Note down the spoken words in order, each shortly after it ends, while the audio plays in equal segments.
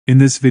In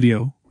this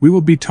video, we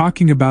will be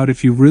talking about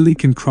if you really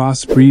can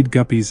crossbreed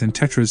guppies and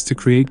tetras to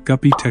create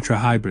guppy-tetra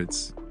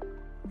hybrids.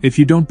 If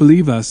you don't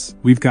believe us,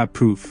 we've got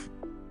proof.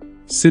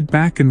 Sit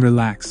back and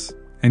relax,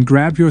 and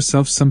grab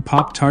yourself some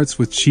Pop-Tarts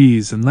with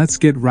cheese and let's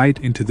get right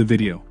into the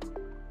video.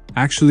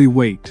 Actually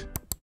wait.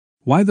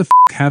 Why the f***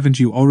 haven't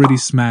you already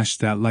smashed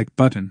that like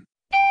button?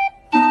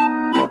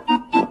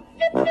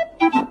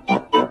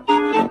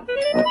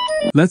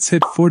 Let's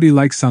hit 40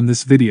 likes on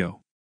this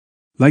video.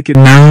 Like it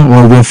now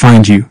or we'll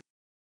find you.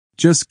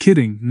 Just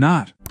kidding,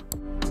 not.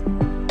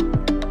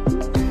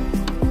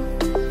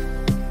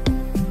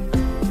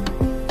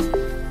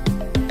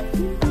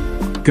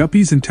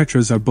 Guppies and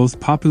tetras are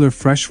both popular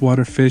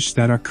freshwater fish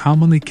that are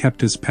commonly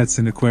kept as pets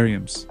in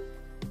aquariums.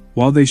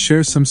 While they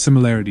share some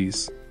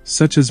similarities,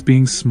 such as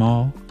being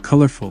small,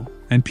 colorful,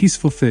 and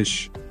peaceful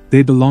fish,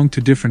 they belong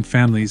to different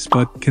families,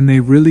 but can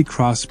they really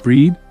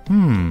crossbreed?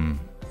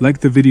 Like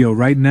the video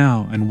right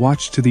now and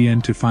watch to the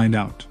end to find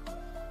out.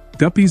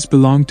 Guppies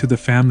belong to the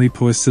family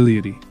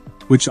Poeciliidae,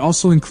 which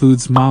also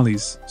includes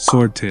mollies,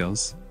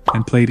 swordtails,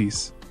 and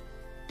platies.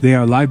 They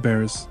are live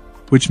bearers,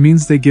 which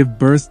means they give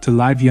birth to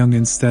live young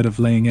instead of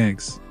laying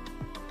eggs.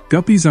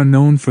 Guppies are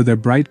known for their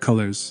bright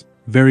colors,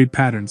 varied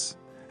patterns,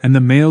 and the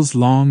male's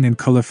long and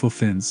colorful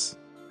fins.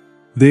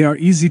 They are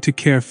easy to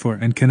care for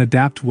and can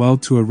adapt well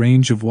to a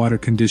range of water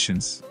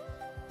conditions.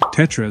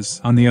 Tetras,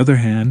 on the other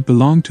hand,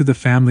 belong to the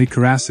family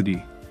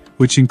𝐒𝐏𝐏𝐋𝐈𝐄𝐒,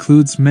 which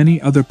includes many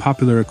other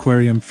popular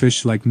aquarium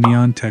fish like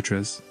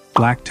neontetras,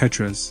 black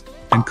tetras,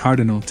 and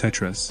cardinal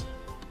tetras.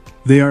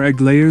 They are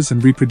egg layers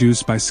and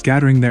reproduce by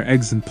scattering their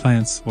eggs in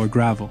plants or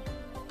gravel.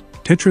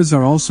 Tetras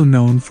are also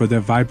known for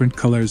their vibrant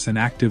colors and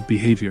active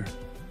behavior.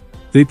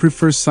 They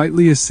prefer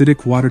slightly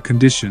acidic water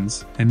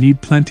conditions and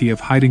need plenty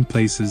of hiding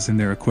places in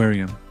their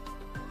aquarium.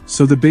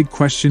 So the big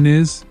question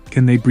is,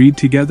 can they breed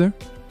together?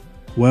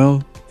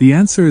 Well, the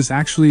answer is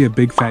actually a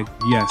big fat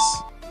yes.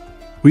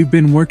 We've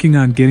been working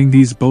on getting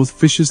these both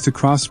fishes to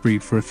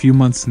crossbreed for a few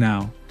months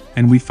now,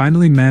 and we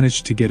finally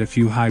managed to get a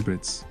few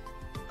hybrids.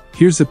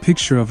 Here's a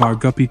picture of our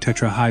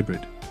guppy-tetra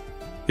hybrid.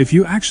 If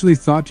you actually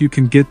thought you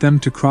can get them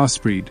to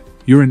crossbreed,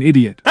 you're an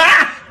idiot.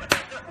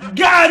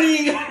 Got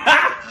him!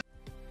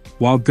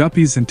 While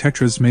guppies and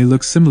tetras may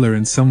look similar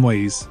in some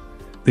ways,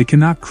 they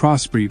cannot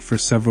crossbreed for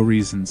several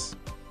reasons.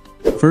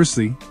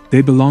 Firstly,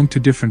 they belong to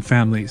different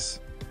families,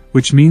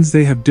 which means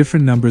they have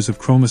different numbers of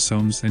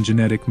chromosomes and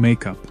genetic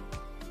makeup.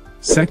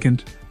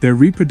 Second, their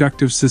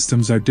reproductive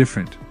systems are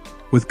different,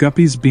 with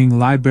guppies being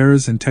live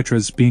bearers and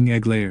tetras being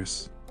egg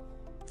layers.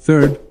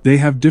 Third, they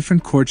have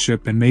different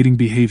courtship and mating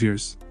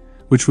behaviors,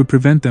 which would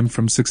prevent them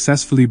from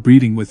successfully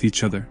breeding with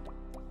each other.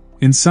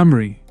 In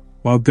summary,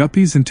 while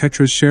guppies and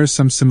tetras share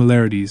some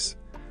similarities,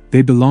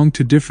 they belong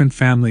to different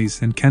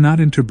families and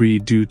cannot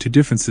interbreed due to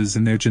differences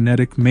in their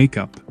genetic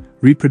makeup,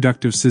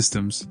 reproductive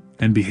systems,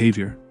 and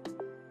behavior.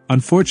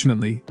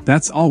 Unfortunately,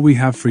 that's all we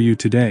have for you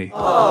today.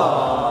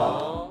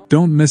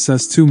 Don't miss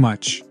us too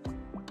much.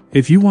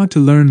 If you want to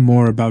learn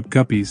more about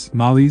guppies,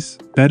 mollies,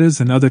 bettas,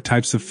 and other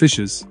types of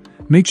fishes,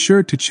 make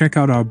sure to check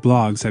out our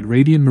blogs at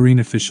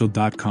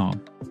radiantmarineofficial.com.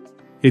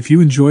 If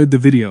you enjoyed the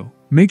video,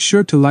 make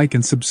sure to like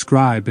and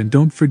subscribe, and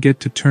don't forget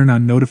to turn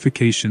on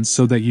notifications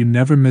so that you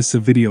never miss a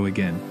video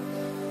again.